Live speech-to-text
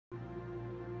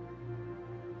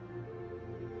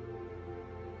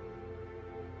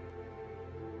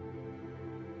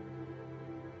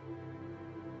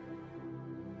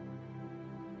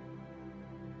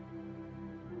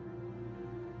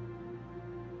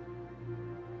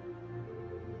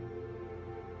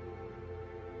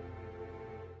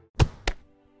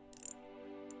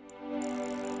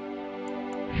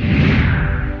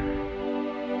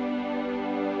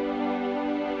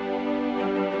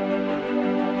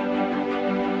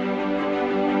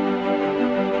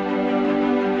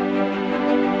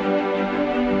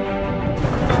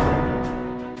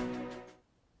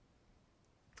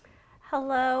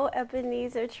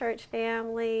Ebenezer Church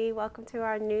family. Welcome to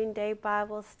our Noonday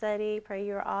Bible study. Pray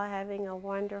you're all having a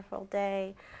wonderful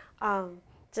day.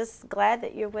 Just glad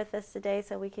that you're with us today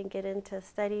so we can get into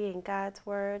studying God's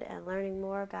Word and learning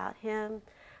more about Him.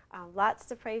 Lots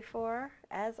to pray for,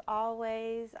 as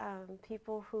always.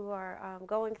 People who are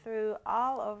going through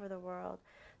all over the world.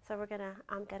 So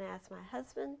I'm gonna ask my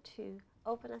husband to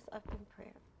open us up in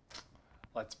prayer.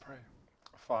 Let's pray.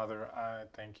 Father, I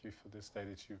thank you for this day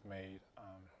that you've made.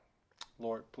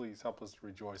 Lord, please help us to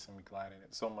rejoice and be glad in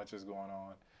it. So much is going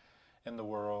on in the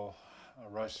world.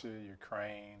 Russia,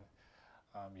 Ukraine,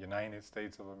 United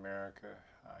States of America,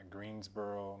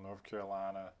 Greensboro, North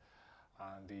Carolina,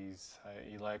 these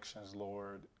elections,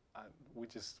 Lord. We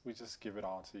just give it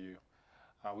all to you.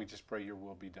 We just pray your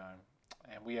will be done.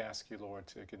 And we ask you, Lord,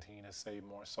 to continue to save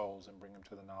more souls and bring them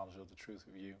to the knowledge of the truth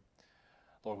of you.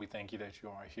 Lord, we thank you that you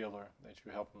are a healer, that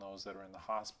you're helping those that are in the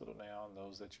hospital now and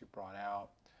those that you brought out.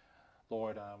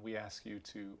 Lord, we ask you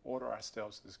to order our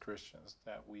steps as Christians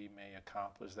that we may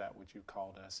accomplish that which you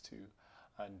called us to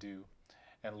do.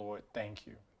 And Lord, thank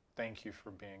you. Thank you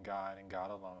for being God and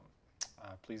God alone.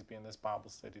 Please be in this Bible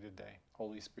study today.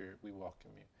 Holy Spirit, we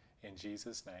welcome you. In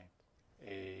Jesus' name,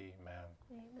 amen.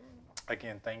 Amen.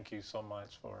 Again, thank you so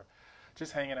much for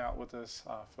just hanging out with us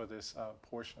for this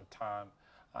portion of time.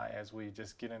 As we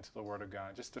just get into the Word of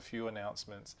God. Just a few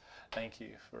announcements. Thank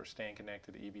you for staying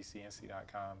connected to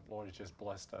ebcnc.com. Lord has just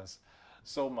blessed us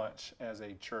so much as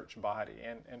a church body.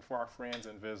 And for our friends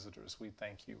and visitors, we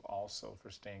thank you also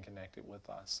for staying connected with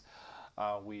us.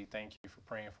 We thank you for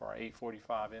praying for our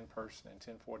 8:45 in-person and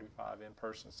 10:45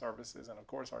 in-person services, and of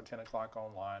course our 10 o'clock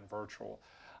online virtual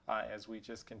as we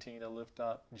just continue to lift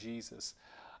up Jesus.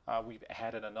 We've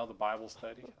added another Bible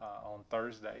study on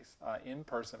Thursdays,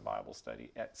 in-person Bible study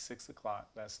at 6 o'clock.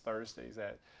 That's Thursdays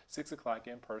at 6 o'clock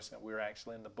in person. We're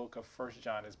actually in the book of 1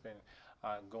 John. Has been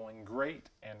going great,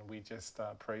 and we just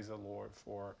praise the Lord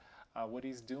for what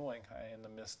he's doing in the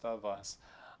midst of us.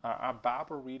 Our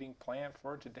Bible reading plan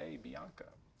for today, Bianca,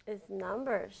 is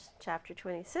Numbers chapter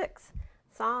 26,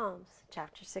 Psalms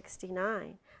chapter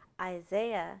 69,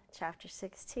 Isaiah chapter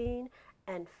 16,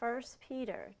 and 1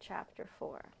 Peter chapter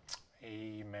 4.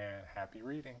 Amen. Happy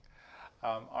reading.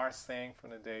 Our saying from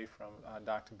the day from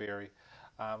Dr. Berry,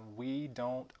 we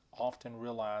don't often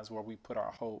realize where we put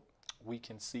our hope. We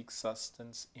can seek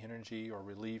sustenance, energy, or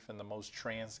relief in the most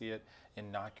transient,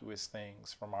 innocuous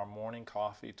things, from our morning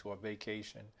coffee to a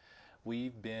vacation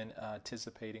we've been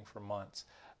anticipating for months.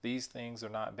 These things are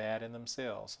not bad in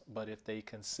themselves, but if they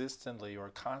consistently or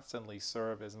constantly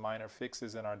serve as minor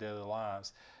fixes in our daily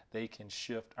lives, they can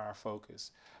shift our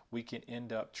focus. We can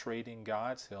end up trading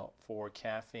God's help for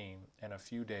caffeine and a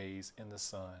few days in the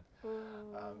sun.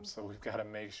 So we've got to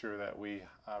make sure that we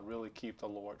really keep the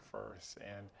Lord first.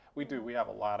 And we do. We have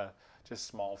a lot of just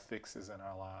small fixes in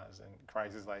our lives. And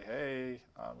Christ is like, hey,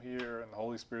 I'm here. And the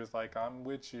Holy Spirit is like, I'm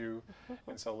with you.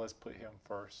 And so let's put him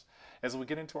first. As we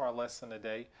get into our lesson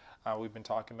today, we've been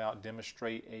talking about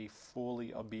demonstrate a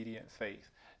fully obedient faith.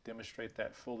 Demonstrate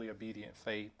that fully obedient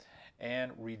faith.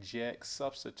 And reject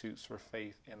substitutes for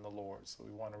faith in the Lord. So we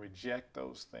want to reject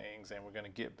those things, and we're going to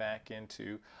get back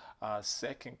into 2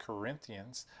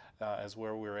 Corinthians as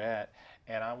where we're at.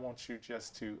 And I want you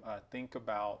just to think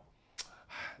about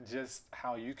just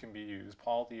how you can be used.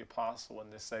 Paul the Apostle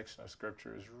in this section of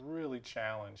Scripture is really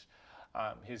challenged.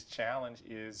 His challenge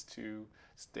is to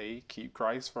keep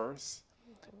Christ first,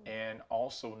 and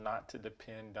also not to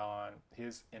depend on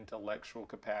his intellectual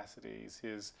capacities,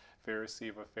 his Pharisee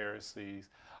of Pharisees,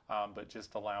 but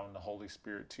just allowing the Holy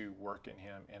Spirit to work in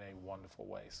him in a wonderful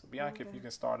way. So Bianca, if you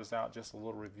can start us out, just a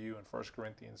little review in 1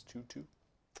 Corinthians 2:2.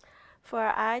 For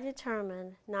I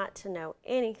determined not to know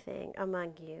anything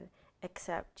among you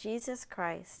except Jesus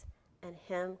Christ and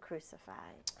him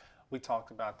crucified. We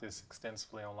talked about this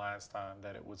extensively on last time,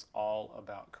 that it was all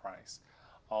about Christ,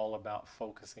 all about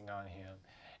focusing on him.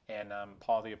 And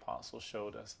Paul the Apostle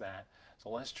showed us that. So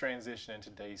let's transition in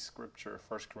today's scripture,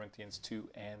 1 Corinthians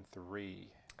 2:3.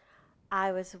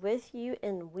 I was with you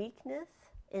in weakness,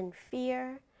 in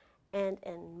fear, and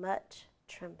in much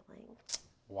trembling.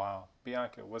 Wow.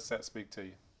 Bianca, what's that speak to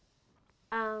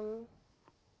you?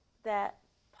 That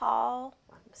Paul,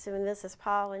 I'm assuming this is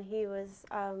Paul, when he was,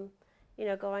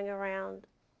 going around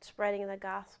spreading the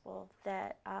gospel,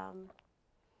 that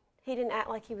he didn't act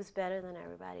like he was better than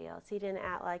everybody else. He didn't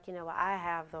act like, I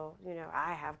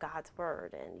have God's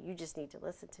word and you just need to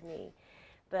listen to me.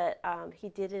 But he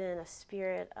did it in a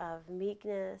spirit of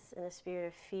meekness, in a spirit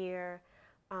of fear,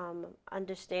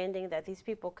 understanding that these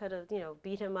people could have,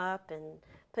 beat him up and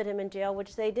put him in jail,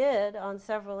 which they did on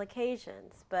several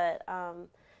occasions. But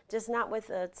just not with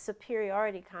a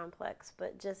superiority complex,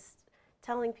 but just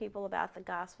telling people about the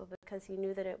gospel because he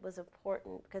knew that it was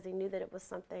important, because he knew that it was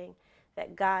something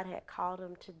that God had called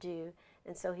him to do.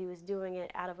 And so he was doing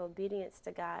it out of obedience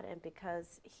to God and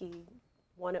because he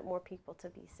wanted more people to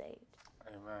be saved.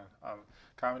 Amen.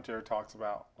 Commentary talks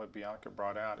about what Bianca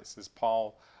brought out. It says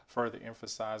Paul further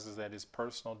emphasizes that his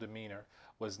personal demeanor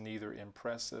was neither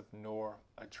impressive nor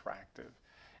attractive.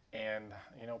 And,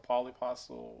 Paul the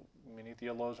Apostle, many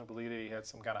theologians believe that he had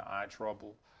some kind of eye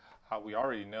trouble. We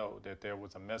already know that there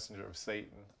was a messenger of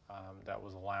Satan that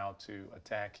was allowed to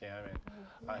attack him,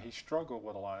 and he struggled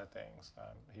with a lot of things.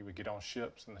 He would get on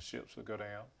ships, and the ships would go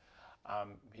down.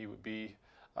 He would be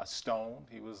stoned.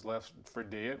 He was left for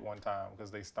dead one time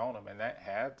because they stoned him, and that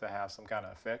had to have some kind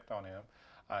of effect on him.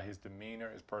 His demeanor,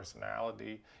 his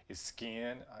personality, his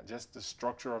skin, just the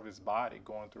structure of his body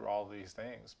going through all these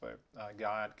things. But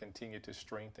God continued to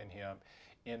strengthen him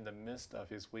in the midst of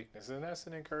his weakness. And that's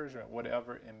an encouragement.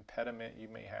 Whatever impediment you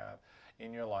may have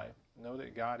in your life, know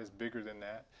that God is bigger than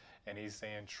that. And he's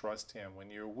saying, trust him. When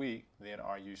you're weak, then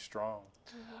are you strong?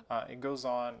 It goes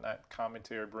on, that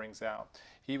commentary brings out,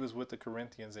 he was with the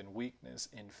Corinthians in weakness,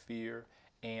 in fear,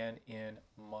 and in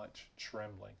much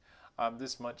trembling.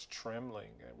 This much trembling,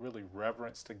 really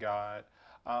reverence to God.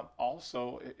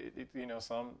 Also,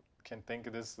 some can think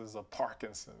of this as a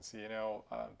Parkinson's,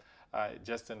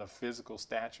 just in a physical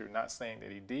stature. Not saying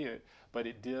that he did, but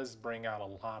it does bring out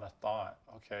a lot of thought.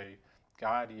 Okay,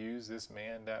 God used this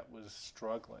man that was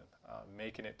struggling,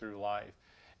 making it through life.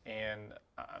 And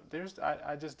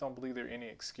I just don't believe there's any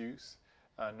excuse,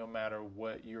 no matter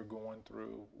what you're going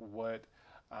through, what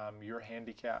your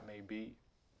handicap may be.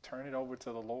 Turn it over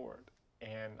to the Lord,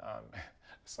 and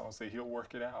someone say he'll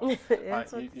work it out.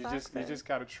 You just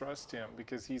got to trust him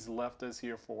because he's left us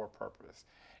here for a purpose.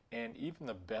 And even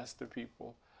the best of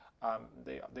people,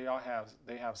 they all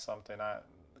have something.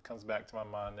 It comes back to my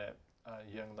mind that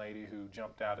young lady who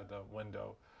jumped out of the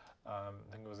window. I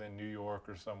think it was in New York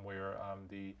or somewhere.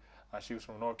 She was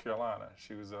from North Carolina.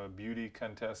 She was a beauty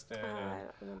contestant,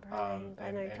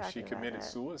 and she committed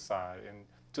suicide. And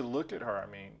to look at her,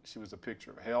 I mean, she was a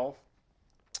picture of health.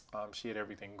 She had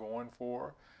everything going for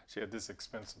her. She had this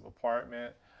expensive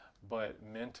apartment, but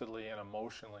mentally and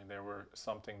emotionally, there were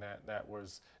something that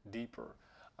was deeper,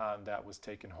 that was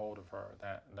taking hold of her,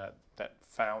 that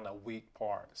found a weak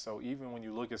part. So even when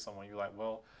you look at someone, you're like,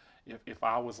 well, if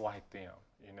I was like them,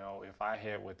 if I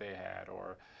had what they had,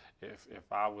 or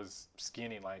if I was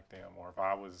skinny like them, or if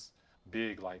I was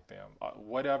big like them,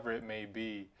 whatever it may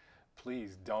be,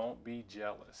 please don't be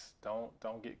jealous.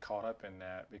 Don't get caught up in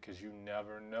that, because you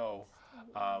never know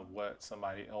what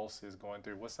somebody else is going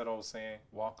through. What's that old saying?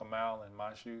 Walk a mile in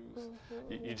my shoes.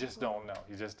 You just don't know.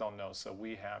 You just don't know. So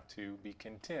we have to be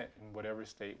content in whatever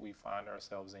state we find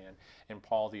ourselves in. And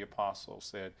Paul the Apostle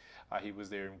said he was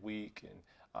there in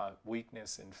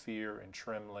weakness and fear and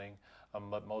trembling.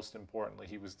 But most importantly,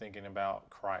 he was thinking about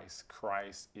Christ.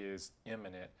 Christ is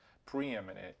imminent,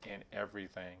 preeminent in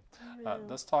everything.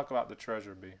 Let's talk about the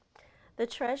treasure, B. The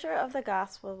treasure of the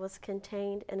gospel was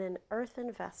contained in an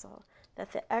earthen vessel,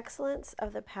 that the excellence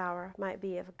of the power might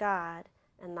be of God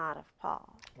and not of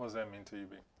Paul. What does that mean to you,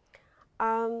 B?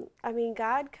 I mean,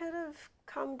 God could have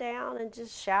come down and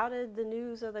just shouted the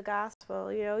news of the gospel.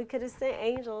 He could have sent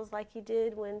angels like he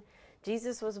did when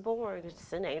Jesus was born, to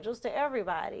send angels to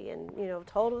everybody and,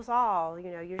 told us all,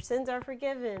 your sins are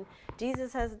forgiven.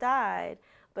 Jesus has died.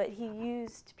 But he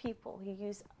used people. He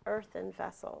used earthen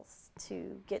vessels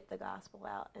to get the gospel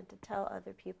out and to tell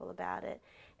other people about it.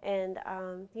 And,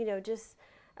 just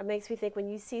it makes me think, when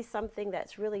you see something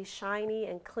that's really shiny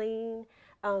and clean,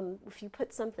 if you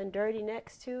put something dirty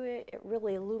next to it, it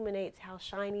really illuminates how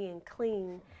shiny and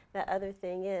clean that other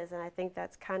thing is. And I think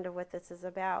that's kind of what this is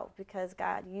about, because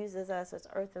God uses us as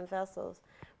earthen vessels.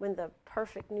 When the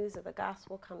perfect news of the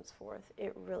gospel comes forth,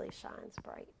 it really shines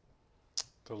bright.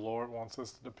 The Lord wants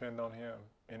us to depend on him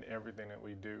in everything that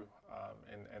we do.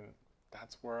 And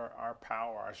that's where our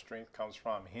power, our strength comes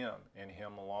from, him and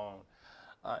him alone.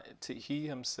 He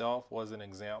himself was an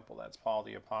example, that's Paul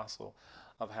the Apostle,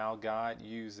 of how God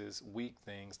uses weak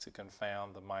things to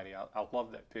confound the mighty. I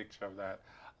love that picture of that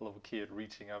little kid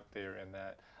reaching up there and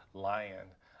that lion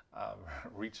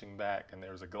reaching back, and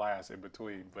there's a glass in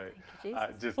between. But I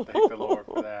just thank the Lord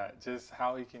for that. Just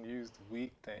how he can use the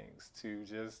weak things to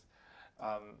just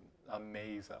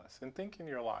amaze us. And think in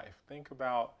your life. Think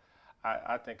about,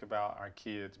 I think about our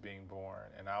kids being born,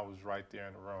 and I was right there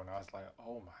in the room, and I was like,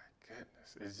 oh my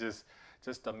goodness. It's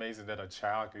just amazing that a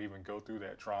child can even go through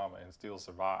that trauma and still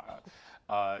survive.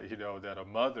 That a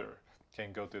mother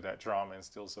can go through that trauma and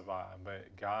still survive. But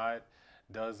God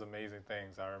does amazing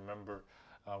things. I remember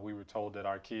We were told that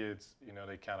our kids,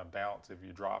 they kind of bounce if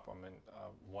you drop them, and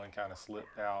one kind of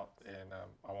slipped out, and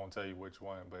I won't tell you which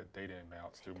one, but they didn't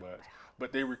bounce too much.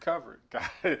 But they recovered.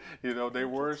 They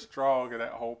were strong in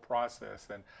that whole process.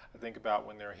 And I think about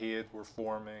when their heads were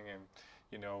forming,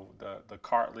 and the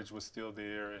cartilage was still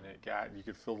there, and you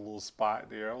could feel a little spot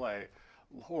there. I'm like,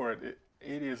 Lord,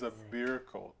 it is a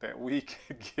miracle that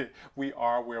we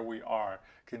are where we are,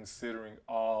 considering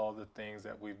all the things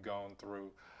that we've gone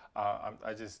through.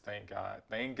 I just thank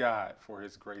God for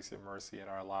His grace and mercy in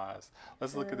our lives.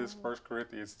 Let's look at this 1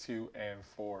 Corinthians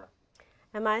 2:4.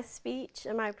 And my speech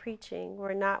and my preaching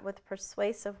were not with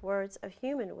persuasive words of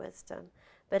human wisdom,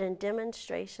 but in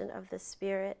demonstration of the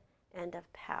Spirit and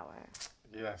of power.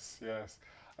 Yes, yes.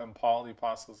 And Paul the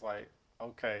Apostle's like,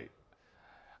 okay,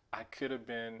 I could have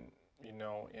been,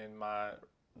 in my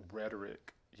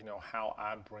rhetoric, how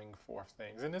I bring forth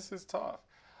things. And this is tough.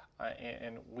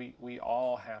 And we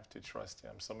all have to trust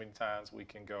Him. So many times we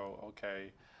can go,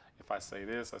 okay, if I say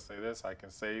this, I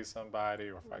can save somebody.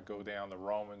 Or if I go down the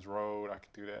Romans road, I can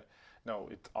do that. No,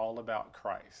 it's all about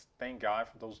Christ. Thank God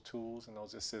for those tools and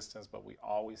those assistants, but we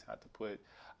always have to put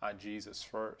Jesus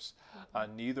first.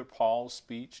 Neither Paul's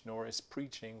speech nor his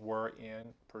preaching were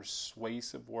in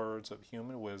persuasive words of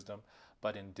human wisdom,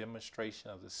 but in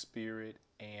demonstration of the Spirit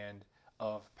and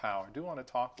of power. I do want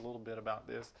to talk a little bit about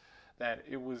this, that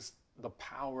it was the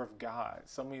power of God.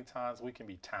 So many times we can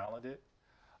be talented.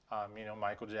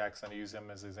 Michael Jackson, I use him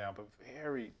as an example,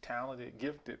 very talented,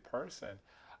 gifted person.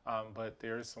 But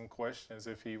there's some questions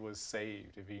if he was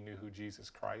saved, if he knew who Jesus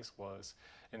Christ was.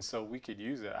 And so we could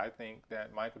use it. I think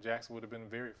that Michael Jackson would have been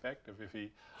very effective if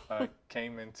he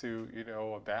came into,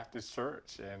 a Baptist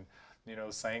church and,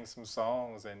 sang some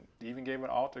songs and even gave an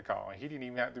altar call. And he didn't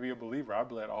even have to be a believer. I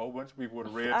bet a whole bunch of people would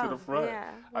have ran to the front.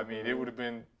 Yeah. I mean, it would have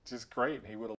been just great.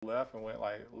 He would have left and went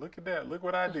like, look at that, look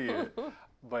what I did.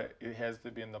 But it has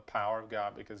to be in the power of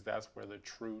God, because that's where the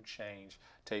true change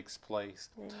takes place.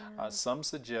 Yeah. Some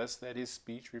suggest that his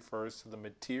speech refers to the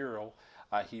material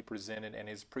he presented, and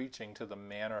his preaching to the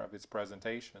manner of his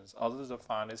presentations. Others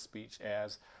define his speech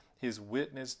as his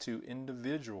witness to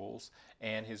individuals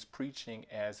and his preaching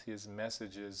as his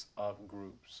messages of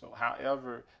groups. So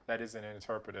however that is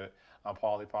interpreted,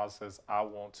 Paul the Apostle says, I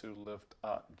want to lift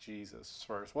up Jesus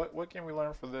first. What can we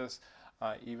learn from this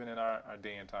even in our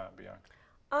day and time, Bianca?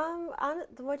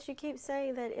 What you keep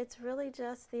saying, that it's really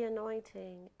just the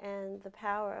anointing and the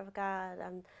power of God.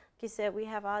 Like you said, we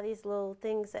have all these little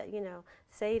things that,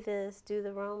 say this, do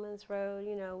the Romans road,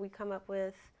 we come up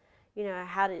with,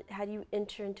 how do you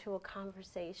enter into a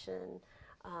conversation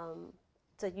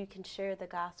so you can share the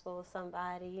gospel with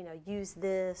somebody, use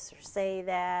this or say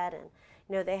that.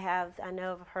 And, they have, I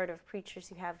know I've heard of preachers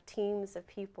who have teams of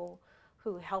people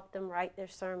who help them write their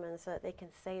sermons so that they can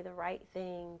say the right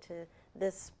thing to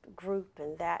this group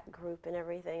and that group and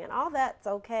everything. And all that's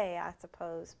okay, I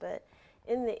suppose, but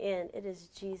in the end, it is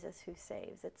Jesus who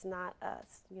saves. It's not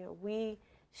us. We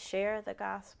share the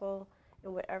gospel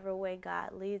in whatever way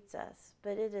God leads us,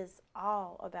 but it is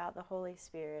all about the Holy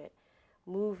Spirit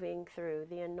moving through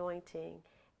the anointing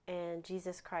and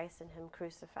Jesus Christ and Him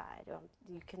crucified.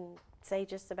 You can say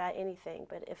just about anything,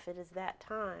 but if it is that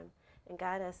time and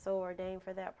God has so ordained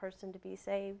for that person to be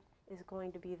saved, is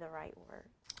going to be the right word.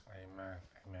 Amen.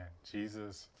 Amen.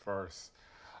 Jesus first.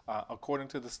 According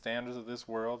to the standards of this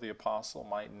world, the apostle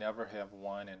might never have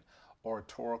won an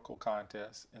oratorical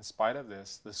contest. In spite of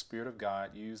this, the Spirit of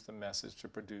God used the message to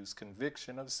produce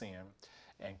conviction of sin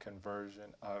and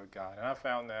conversion of God. And I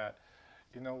found that,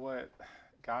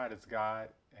 God is God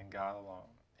and God alone.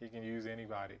 He can use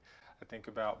anybody. I think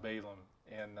about Balaam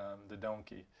and the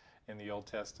donkey in the Old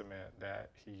Testament,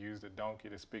 that he used a donkey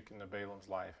to speak into Balaam's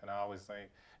life. And I always think,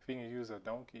 if he can use a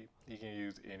donkey, he can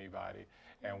use anybody.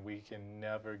 And we can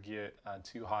never get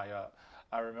too high up.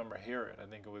 I remember Herod, I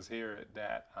think it was Herod,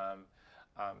 that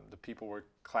the people were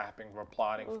clapping, were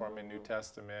applauding for him in New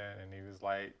Testament. And he was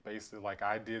like, basically like,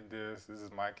 I did this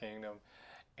is my kingdom.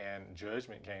 And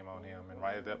judgment came on him. And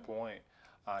right at that point,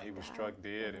 he was struck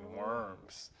dead, and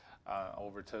worms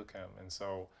overtook him. And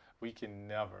so we can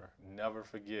never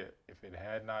forget, if it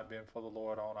had not been for the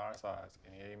Lord on our sides.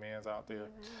 Any amens out there?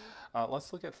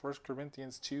 Let's look at 1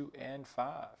 Corinthians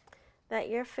 2:5. That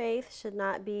your faith should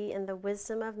not be in the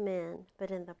wisdom of men, but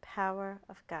in the power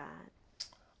of God.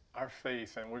 Our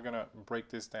faith, and we're going to break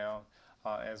this down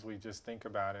as we just think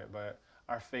about it, but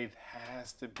our faith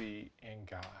has to be in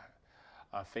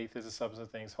God. Faith is the substance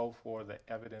of things hoped for, the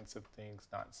evidence of things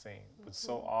not seen. But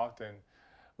so often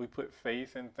we put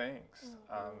faith in things.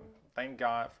 Thank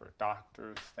God for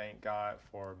doctors. Thank God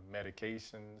for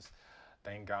medications.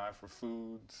 Thank God for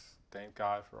foods. thank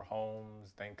God for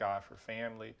homes, thank God for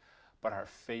family, but our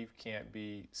faith can't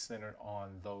be centered on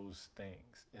those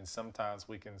things. And sometimes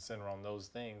we can center on those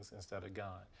things instead of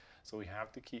God. So we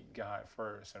have to keep God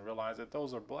first and realize that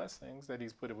those are blessings that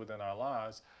He's put within our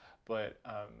lives, but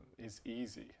it's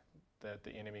easy that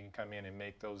the enemy can come in and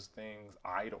make those things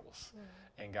idols.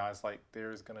 And God's like,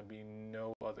 there's going to be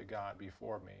no other God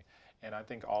before me. And I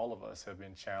think all of us have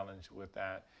been challenged with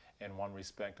that in one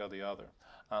respect or the other.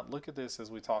 Look at this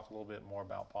as we talk a little bit more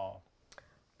about Paul.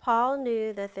 Paul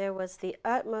knew that there was the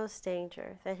utmost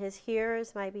danger that his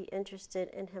hearers might be interested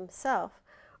in himself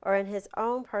or in his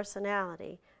own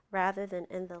personality rather than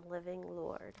in the living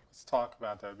Lord. Let's talk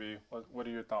about that, B. What are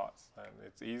your thoughts?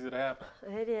 It's easy to happen.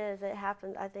 It is. It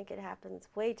happens. I think it happens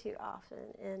way too often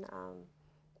in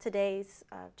today's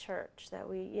church that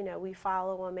we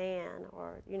follow a man,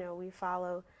 or we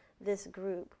follow this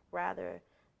group rather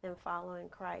than following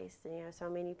Christ. And so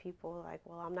many people are like,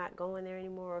 well, I'm not going there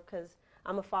anymore because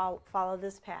I'm going to follow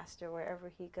this pastor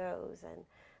wherever he goes. And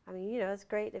I mean, it's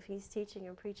great if he's teaching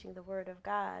and preaching the Word of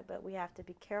God, but we have to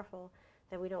be careful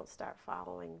that we don't start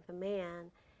following the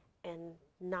man and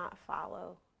not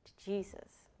follow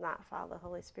Jesus, not follow the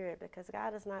Holy Spirit, because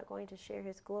God is not going to share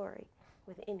His glory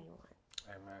with anyone.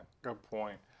 Amen. Good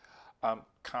point.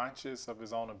 Conscious of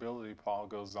his own ability, Paul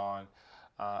goes on,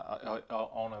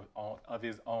 of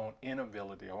his own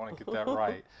inability. I want to get that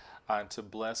right. To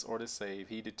bless or to save,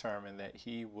 he determined that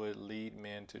he would lead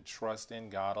men to trust in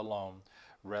God alone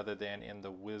rather than in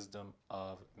the wisdom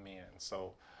of men.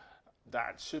 So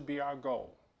that should be our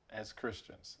goal as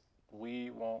Christians. We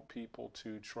want people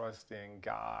to trust in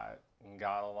God and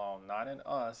God alone, not in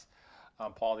us.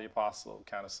 Paul the Apostle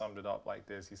kind of summed it up like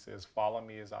this. He says, follow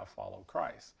me as I follow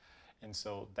Christ. And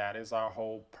so that is our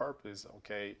whole purpose,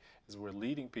 okay, is we're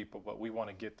leading people, but we want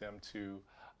to get them to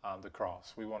the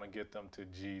cross. We want to get them to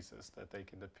Jesus, that they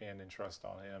can depend and trust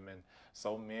on Him. And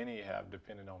so many have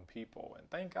depended on people. And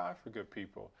thank God for good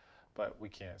people, but we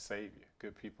can't save you.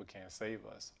 Good people can't save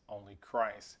us. Only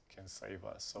Christ can save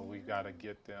us. So we've got to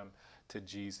get them to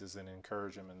Jesus and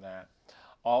encourage them in that.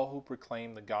 All who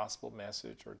proclaim the gospel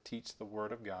message or teach the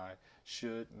word of God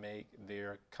should make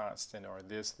their constant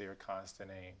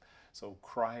aim. So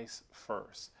Christ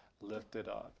first, lifted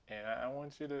up. And I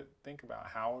want you to think about,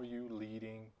 how are you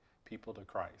leading people to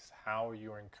Christ? How are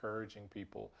you encouraging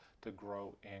people to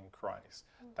grow in Christ?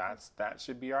 That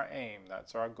should be our aim.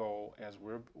 That's our goal as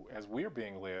we're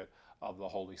being led of the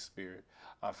Holy Spirit.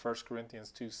 1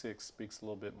 Corinthians 2:6 speaks a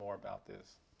little bit more about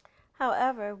this.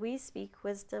 However, we speak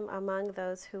wisdom among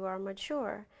those who are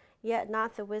mature, yet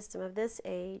not the wisdom of this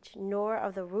age, nor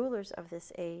of the rulers of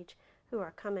this age, who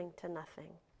are coming to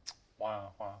nothing.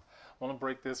 Wow. I want to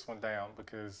break this one down,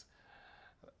 because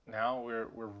now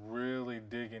we're really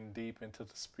digging deep into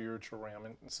the spiritual realm,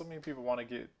 and so many people want to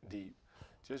get deep.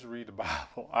 Just read the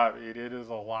Bible. I mean, it is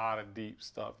a lot of deep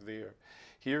stuff there.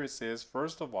 Here it says,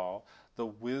 first of all, the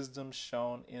wisdom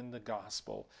shown in the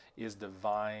gospel is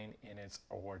divine in its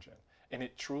origin. And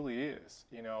it truly is.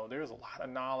 There's a lot of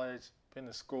knowledge, been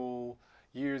to school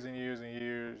years and years and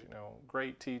years,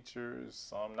 great teachers,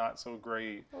 some not so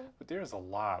great, but there's a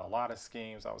lot of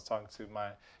schemes. I was talking to my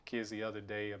kids the other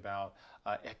day about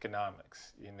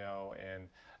economics, and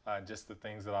just the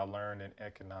things that I learned in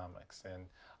economics, and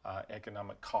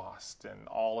economic cost, and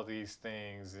all of these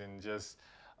things, and just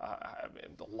a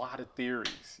lot of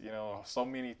theories, so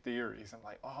many theories. I'm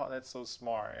like, oh, that's so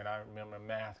smart. And I remember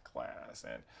math class,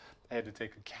 and I had to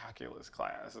take a calculus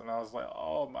class, and I was like,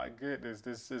 oh my goodness,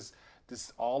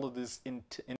 this all of this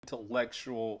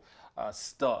intellectual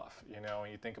stuff, and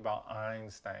you think about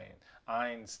Einstein,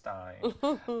 and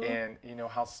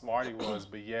how smart he was,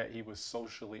 but yet he was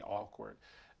socially awkward,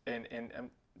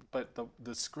 but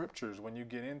the scriptures, when you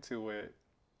get into it,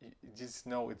 you just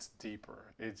know it's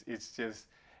deeper.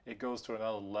 It goes to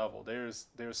another level. There's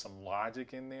some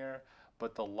logic in there,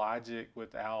 but the logic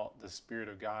without the Spirit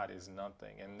of God is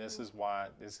nothing. And this is why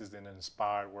this is an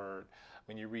inspired word.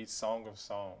 When you read Song of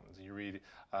Songs, you read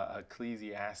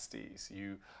Ecclesiastes,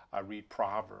 you read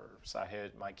Proverbs. I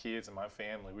had my kids and my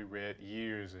family, we read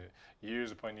years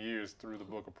upon years through the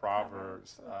book of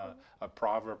Proverbs, a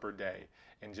proverb per day,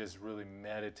 and just really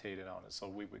meditated on it. So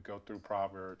we would go through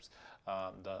Proverbs,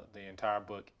 the entire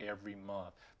book every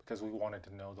month, because we wanted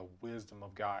to know the wisdom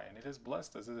of God. And it has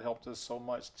blessed us. It helped us so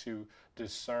much to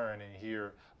discern and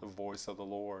hear the voice of the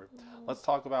Lord. Let's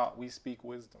talk about we speak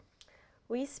wisdom.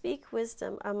 We speak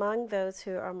wisdom among those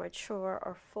who are mature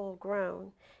or full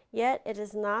grown, yet it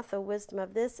is not the wisdom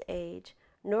of this age,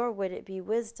 nor would it be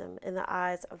wisdom in the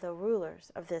eyes of the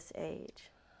rulers of this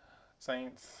age.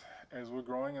 Saints, as we're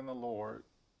growing in the Lord,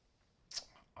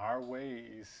 our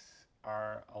ways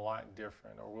are a lot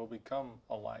different, or will become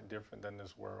a lot different than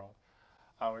this world.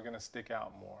 We're going to stick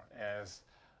out more as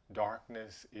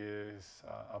darkness is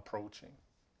approaching.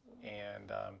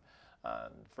 And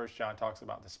 1 John talks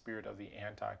about the spirit of the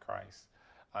Antichrist.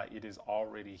 It is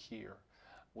already here.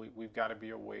 We've got to be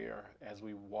aware as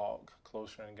we walk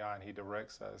closer in God and He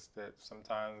directs us that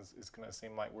sometimes it's going to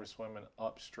seem like we're swimming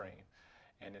upstream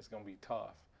and it's going to be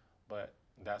tough. But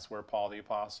that's where Paul the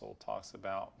Apostle talks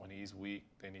about when he's weak,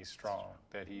 then he's strong,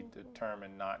 that he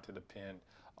determined not to depend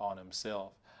on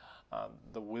himself.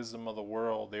 The wisdom of the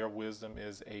world, their wisdom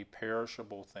is a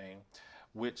perishable thing,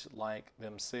 which like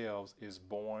themselves is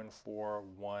born for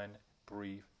one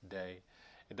brief day.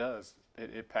 It does.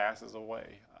 It passes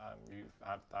away.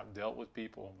 I've dealt with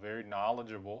people very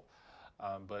knowledgeable,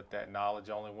 but that knowledge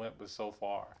only went but so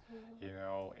far, you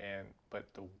know.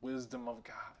 But the wisdom of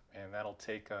God, and that'll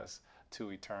take us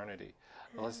to eternity.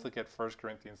 Let's look at 1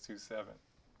 Corinthians 2:7.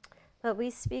 But we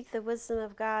speak the wisdom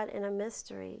of God in a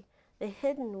mystery, the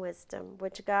hidden wisdom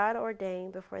which God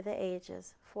ordained before the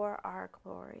ages for our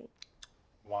glory.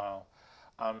 Wow.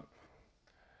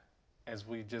 As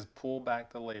we just pull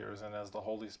back the layers and as the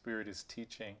Holy Spirit is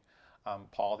teaching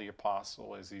Paul the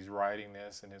Apostle, as he's writing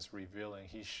this and is revealing,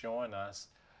 he's showing us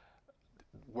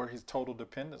where his total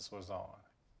dependence was on.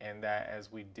 And that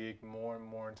as we dig more and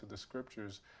more into the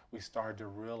scriptures, we start to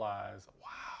realize,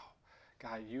 wow,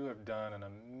 God, you have done an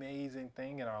amazing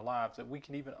thing in our lives that we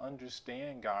can even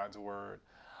understand God's word.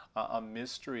 A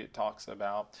mystery it talks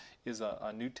about is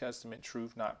a New Testament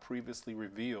truth not previously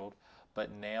revealed,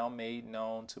 but now made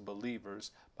known to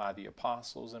believers by the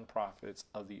apostles and prophets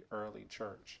of the early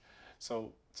church.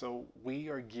 So we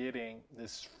are getting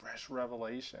this fresh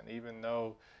revelation, even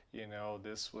though, you know,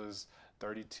 this was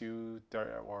 32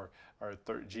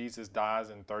 Jesus dies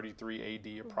in 33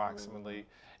 AD approximately,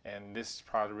 and this is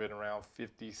probably written around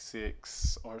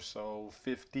 56 or so,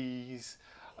 50s.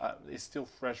 It's still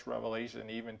fresh revelation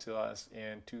even to us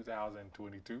in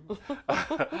 2022.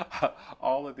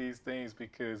 All of these things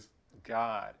because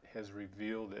God has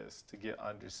revealed this to get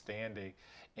understanding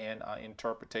and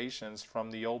interpretations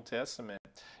from the Old Testament.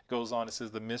 It goes on, it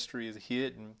says the mystery is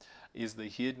the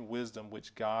hidden wisdom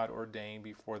which God ordained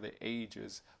before the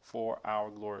ages for our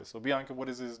glory. So Bianca, what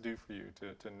does this do for you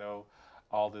to know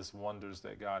all these wonders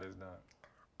that God has done?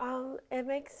 It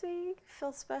makes me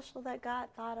feel special that God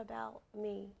thought about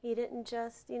me. He didn't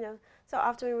just, you know, so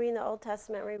often we read in the Old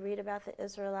Testament, we read about the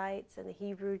Israelites and the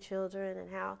Hebrew children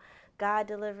and how God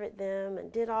delivered them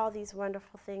and did all these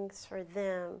wonderful things for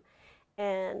them.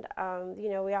 And, you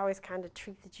know, we always kind of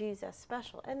treat the Jews as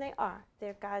special, and they are.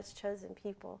 They're God's chosen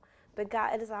people. But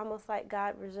God, it is almost like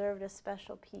God reserved a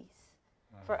special piece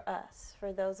for us,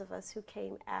 for those of us who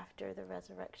came after the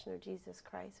resurrection of Jesus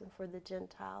Christ, and for the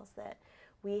Gentiles, that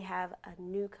we have a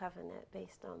new covenant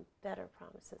based on better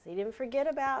promises. He didn't forget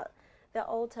about the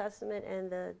Old Testament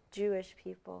and the Jewish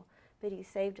people, but he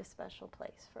saved a special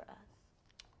place for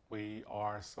us. We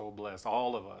are so blessed.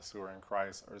 All of us who are in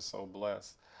Christ are so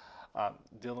blessed.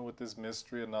 Dealing with this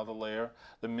mystery, another layer,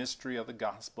 the mystery of the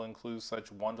gospel includes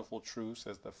such wonderful truths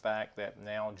as the fact that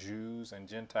now Jews and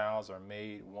Gentiles are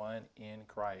made one in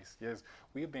Christ. Yes,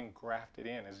 we have been grafted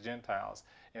in as Gentiles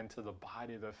into the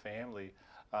body of the family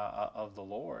of the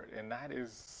Lord, and that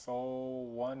is so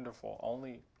wonderful.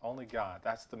 Only God.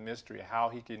 That's the mystery, how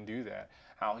he can do that,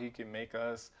 how he can make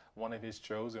us one of his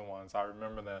chosen ones. I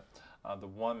remember that the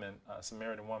woman,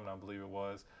 Samaritan woman, I believe it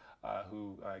was,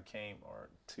 who came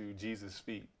to Jesus'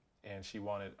 feet, and she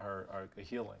wanted a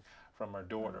healing from her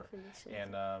daughter,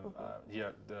 and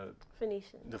the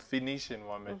Phoenician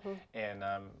woman, and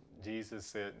Jesus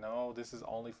said, "No, this is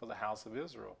only for the house of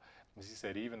Israel." And she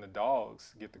said, "Even the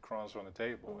dogs get the crumbs from the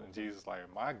table." And Jesus, like,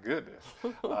 my goodness,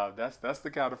 that's the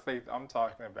kind of faith I'm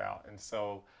talking about. And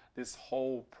so this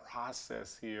whole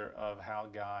process here of how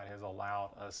God has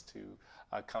allowed us to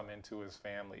come into his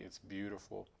family, it's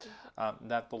beautiful.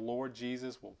 That the Lord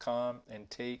Jesus will come and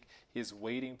take his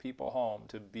waiting people home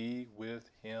to be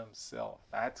with himself.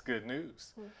 That's good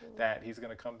news, that he's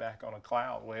going to come back on a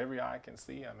cloud where every eye can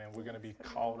see him, and we're going to be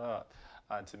caught up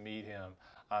to meet him.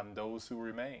 Those who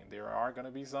remain, there are going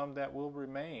to be some that will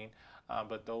remain,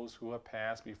 but those who have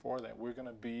passed before that, we're going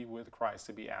to be with Christ.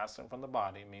 To be absent from the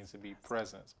body means to be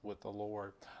present with the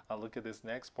Lord. Look at this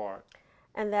next part.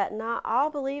 And that not all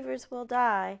believers will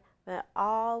die, but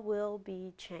all will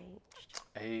be changed.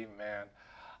 Amen.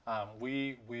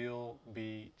 We will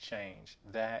be changed.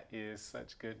 That is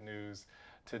such good news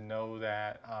to know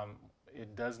that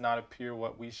it does not appear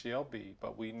what we shall be,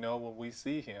 but we know when we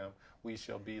see him, we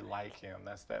shall be like him.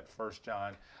 That's that 1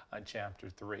 John chapter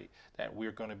 3, that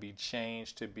we're going to be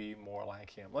changed to be more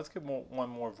like him. Let's get one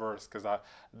more verse, because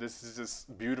this is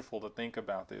just beautiful to think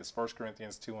about this. 1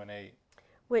 Corinthians 2:8.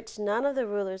 Which none of the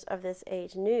rulers of this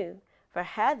age knew, for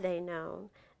had they known,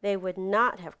 they would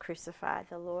not have crucified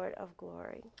the Lord of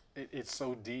glory. It's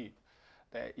so deep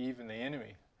that even the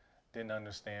enemy didn't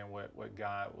understand what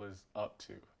God was up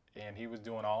to. And he was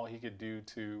doing all he could do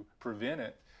to prevent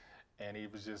it. And he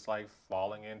was just like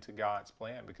falling into God's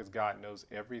plan, because God knows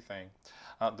everything.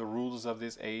 The rulers of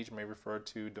this age may refer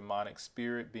to demonic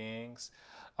spirit beings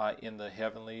in the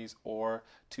heavenlies, or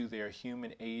to their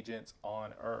human agents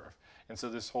on earth. And so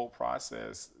this whole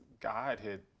process, God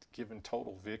had given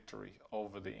total victory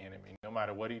over the enemy. No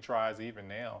matter what he tries, even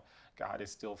now, God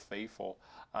is still faithful.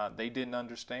 They didn't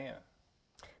understand.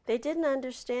 They didn't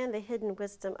understand the hidden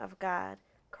wisdom of God,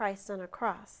 Christ on a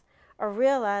cross, or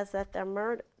realize that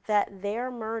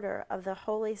their murder of the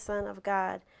Holy Son of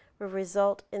God would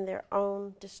result in their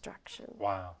own destruction.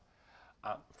 Wow.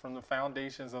 From the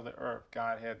foundations of the earth,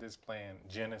 God had this plan.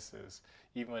 Genesis,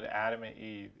 even with Adam and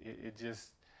Eve,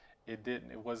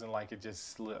 it wasn't like it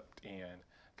just slipped in.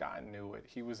 God knew it.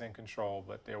 He was in control,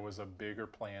 but there was a bigger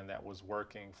plan that was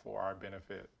working for our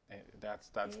benefit. And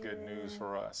that's good news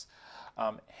for us.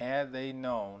 Had they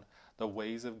known the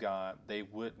ways of God, they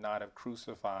would not have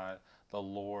crucified the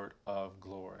Lord of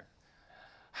glory.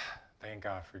 Thank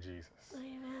God for Jesus.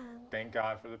 Amen. Thank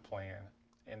God for the plan.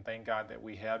 And thank God that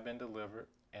we have been delivered,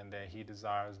 and that he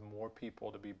desires more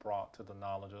people to be brought to the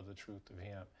knowledge of the truth of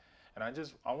him. And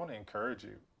I want to encourage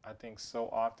you. I think so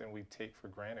often we take for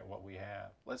granted what we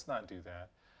have. Let's not do that.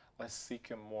 Let's seek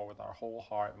him more with our whole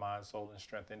heart, mind, soul, and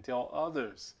strength, and tell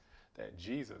others that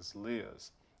Jesus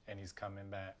lives and he's coming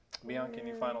back. Bianca,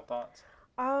 any final thoughts?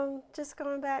 Just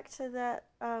going back to that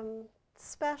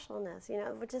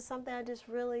specialness, which is something I just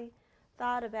really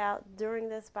thought about during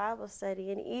this Bible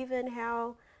study, and even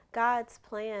how God's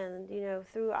plan,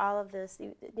 through all of this,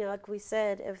 like we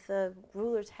said, if the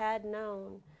rulers had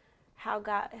known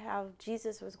how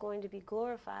Jesus was going to be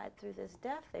glorified through this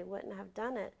death, they wouldn't have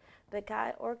done it. But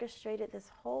God orchestrated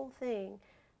this whole thing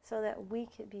so that we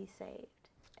could be saved.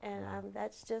 And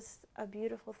that's just a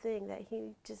beautiful thing, that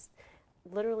he just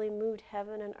literally moved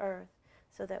heaven and earth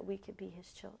so that we could be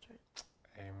his children.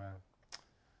 Amen.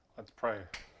 Let's pray.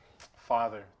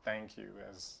 Father, thank you.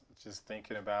 As just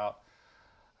thinking about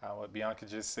what Bianca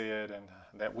just said, and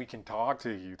that we can talk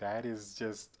to you, that is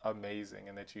just amazing,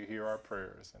 and that you hear our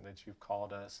prayers, and that you've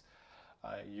called us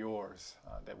yours,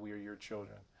 that we are your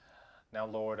children. Now,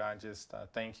 Lord, I just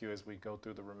thank you as we go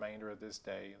through the remainder of this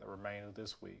day, the remainder of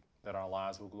this week, that our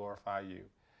lives will glorify you.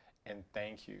 And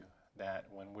thank you that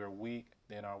when we're weak,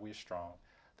 then are we strong,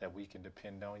 that we can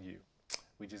depend on you.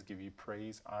 We just give you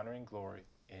praise, honor, and glory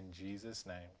in Jesus'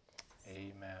 name.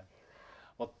 Amen.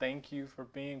 Well, thank you for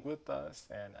being with us,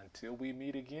 and until we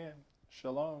meet again,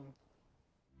 shalom.